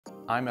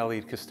I'm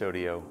Elliot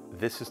Custodio,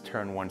 this is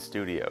Turn 1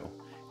 Studio,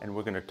 and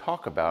we're going to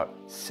talk about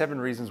 7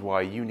 reasons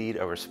why you need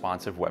a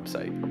responsive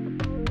website.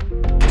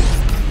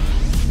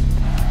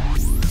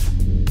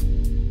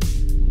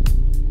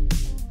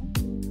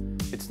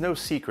 It's no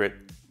secret,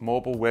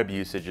 mobile web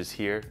usage is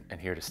here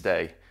and here to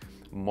stay.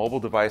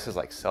 Mobile devices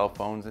like cell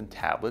phones and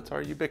tablets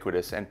are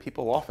ubiquitous, and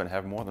people often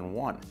have more than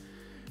one.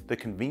 The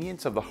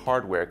convenience of the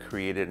hardware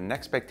created an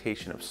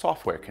expectation of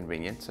software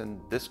convenience, and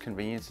this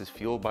convenience is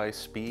fueled by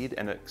speed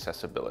and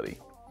accessibility.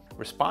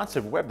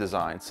 Responsive web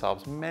design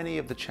solves many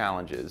of the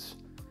challenges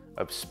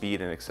of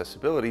speed and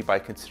accessibility by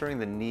considering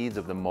the needs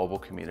of the mobile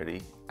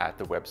community at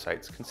the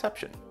website's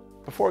conception.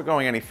 Before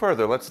going any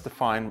further, let's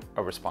define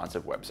a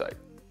responsive website.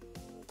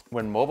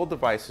 When mobile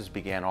devices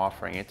began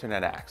offering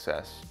internet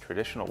access,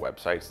 traditional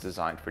websites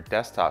designed for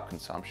desktop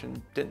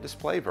consumption didn't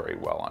display very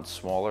well on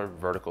smaller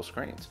vertical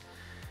screens.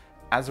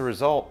 As a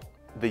result,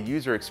 the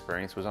user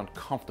experience was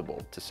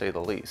uncomfortable, to say the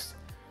least.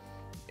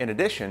 In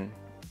addition,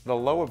 the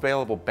low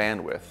available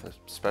bandwidth,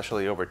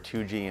 especially over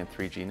 2G and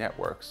 3G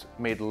networks,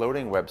 made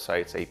loading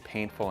websites a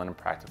painful and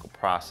impractical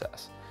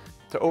process.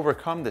 To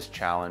overcome this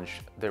challenge,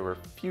 there were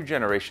few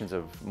generations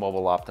of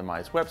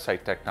mobile-optimized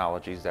website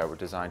technologies that were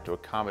designed to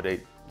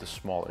accommodate the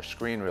smaller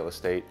screen real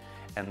estate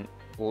and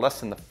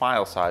lessen the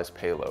file size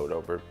payload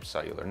over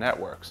cellular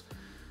networks.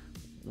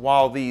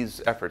 While these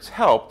efforts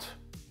helped,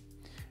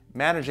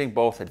 managing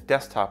both a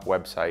desktop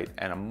website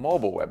and a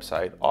mobile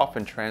website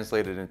often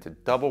translated into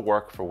double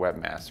work for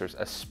webmasters,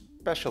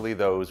 especially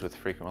those with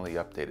frequently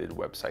updated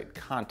website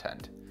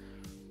content.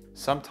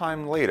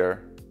 Sometime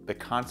later, the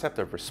concept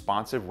of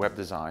responsive web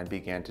design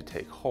began to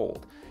take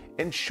hold.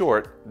 In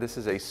short, this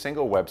is a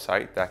single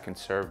website that can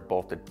serve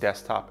both the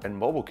desktop and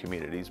mobile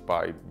communities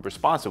by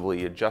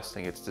responsively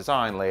adjusting its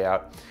design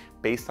layout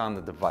based on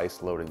the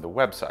device loading the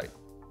website.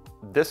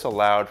 This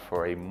allowed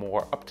for a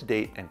more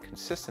up-to-date and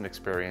consistent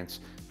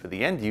experience for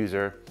the end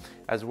user,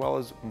 as well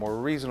as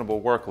more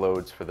reasonable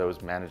workloads for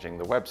those managing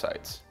the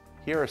websites.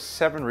 Here are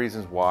 7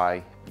 reasons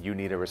why you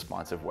need a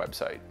responsive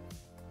website.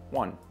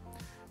 1.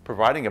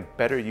 Providing a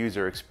better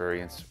user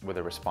experience with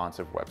a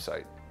responsive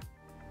website.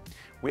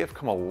 We have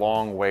come a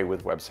long way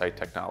with website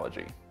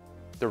technology.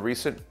 The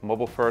recent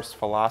mobile-first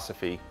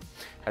philosophy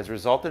has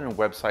resulted in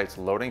websites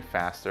loading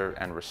faster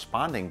and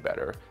responding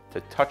better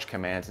to touch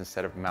commands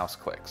instead of mouse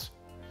clicks.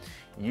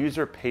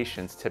 User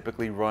patience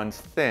typically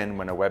runs thin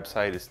when a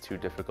website is too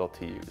difficult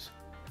to use.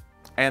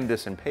 And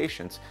this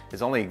impatience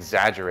is only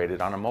exaggerated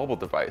on a mobile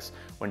device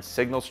when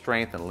signal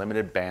strength and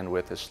limited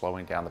bandwidth is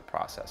slowing down the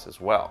process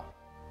as well.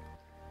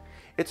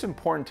 It's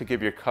important to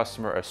give your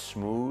customer a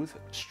smooth,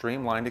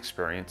 streamlined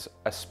experience,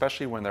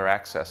 especially when they're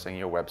accessing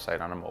your website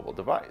on a mobile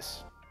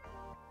device.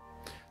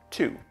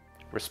 2.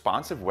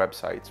 Responsive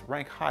websites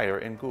rank higher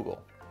in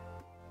Google.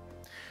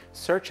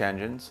 Search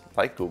engines,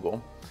 like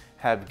Google,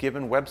 have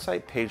given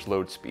website page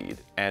load speed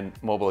and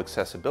mobile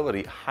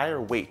accessibility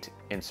higher weight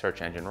in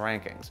search engine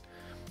rankings.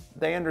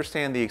 They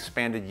understand the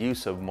expanded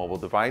use of mobile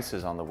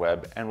devices on the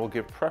web and will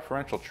give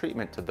preferential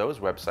treatment to those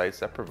websites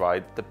that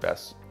provide the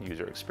best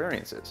user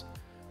experiences.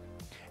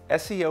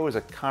 SEO is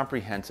a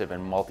comprehensive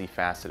and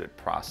multifaceted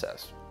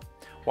process.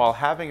 While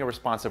having a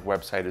responsive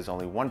website is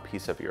only one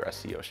piece of your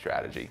SEO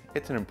strategy,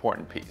 it's an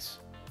important piece.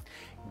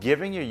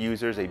 Giving your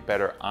users a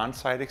better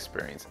on-site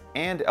experience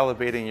and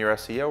elevating your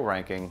SEO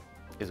ranking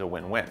is a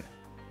win-win.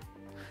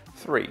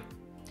 3.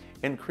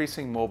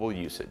 Increasing mobile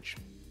usage.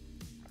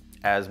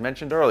 As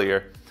mentioned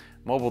earlier,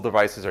 mobile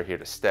devices are here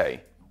to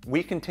stay.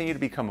 We continue to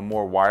become a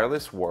more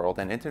wireless world,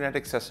 and internet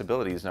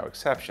accessibility is no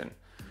exception.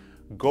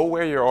 Go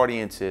where your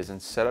audience is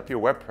and set up your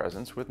web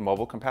presence with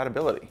mobile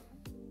compatibility.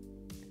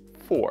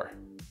 4.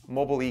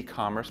 Mobile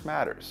e-commerce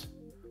matters.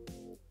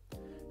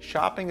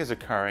 Shopping is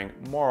occurring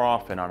more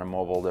often on a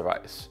mobile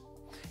device.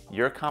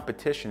 Your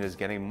competition is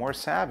getting more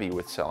savvy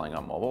with selling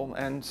on mobile,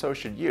 and so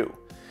should you.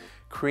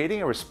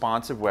 Creating a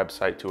responsive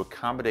website to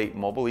accommodate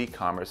mobile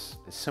e-commerce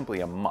is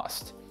simply a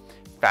must.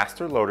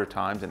 Faster loader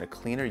times and a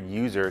cleaner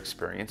user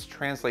experience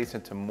translates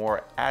into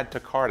more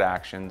add-to-cart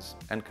actions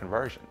and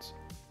conversions.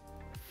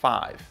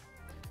 5.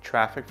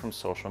 Traffic from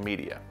social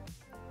media.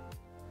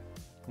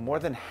 More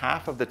than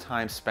half of the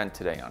time spent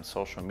today on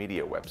social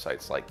media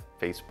websites like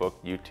Facebook,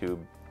 YouTube,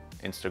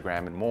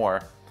 Instagram, and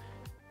more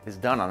is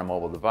done on a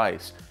mobile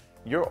device.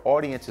 Your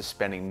audience is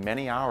spending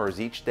many hours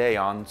each day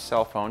on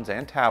cell phones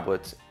and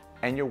tablets,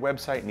 and your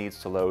website needs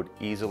to load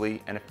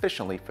easily and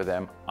efficiently for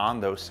them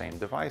on those same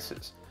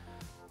devices.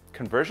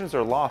 Conversions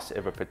are lost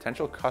if a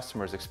potential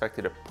customer is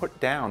expected to put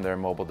down their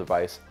mobile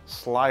device,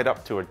 slide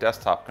up to a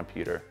desktop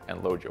computer,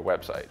 and load your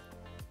website.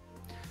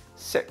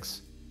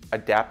 6.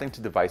 Adapting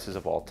to devices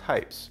of all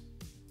types.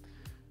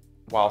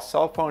 While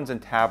cell phones and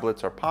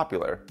tablets are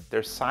popular,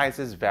 their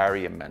sizes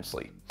vary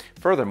immensely.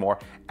 Furthermore,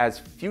 as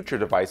future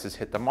devices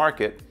hit the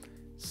market,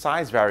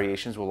 size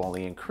variations will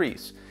only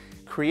increase.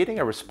 Creating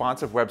a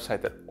responsive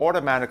website that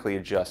automatically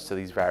adjusts to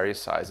these various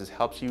sizes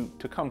helps you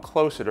to come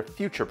closer to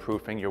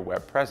future-proofing your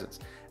web presence.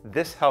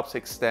 This helps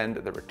extend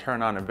the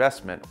return on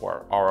investment,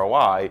 or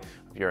ROI,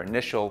 of your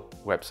initial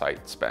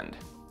website spend.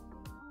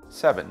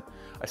 7.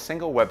 a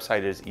single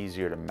website is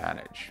easier to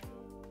manage.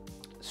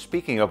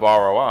 Speaking of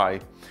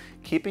ROI,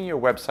 keeping your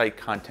website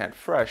content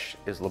fresh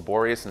is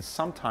laborious and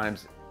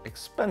sometimes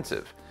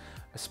expensive,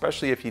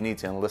 especially if you need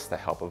to enlist the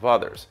help of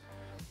others.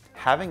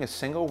 Having a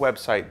single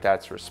website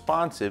that's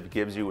responsive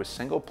gives you a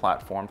single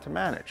platform to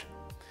manage.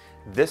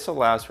 This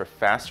allows for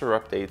faster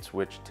updates,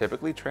 which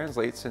typically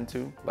translates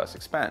into less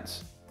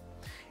expense.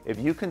 If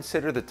you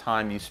consider the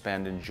time you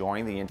spend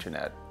enjoying the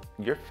internet,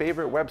 your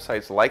favorite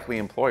websites likely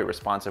employ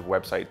responsive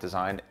website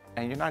design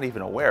and you're not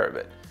even aware of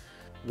it.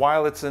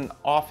 While it's an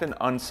often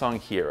unsung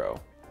hero,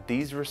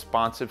 these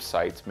responsive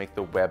sites make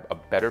the web a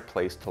better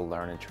place to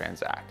learn and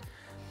transact.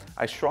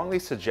 I strongly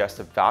suggest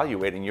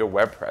evaluating your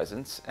web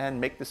presence and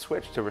make the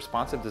switch to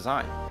responsive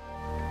design.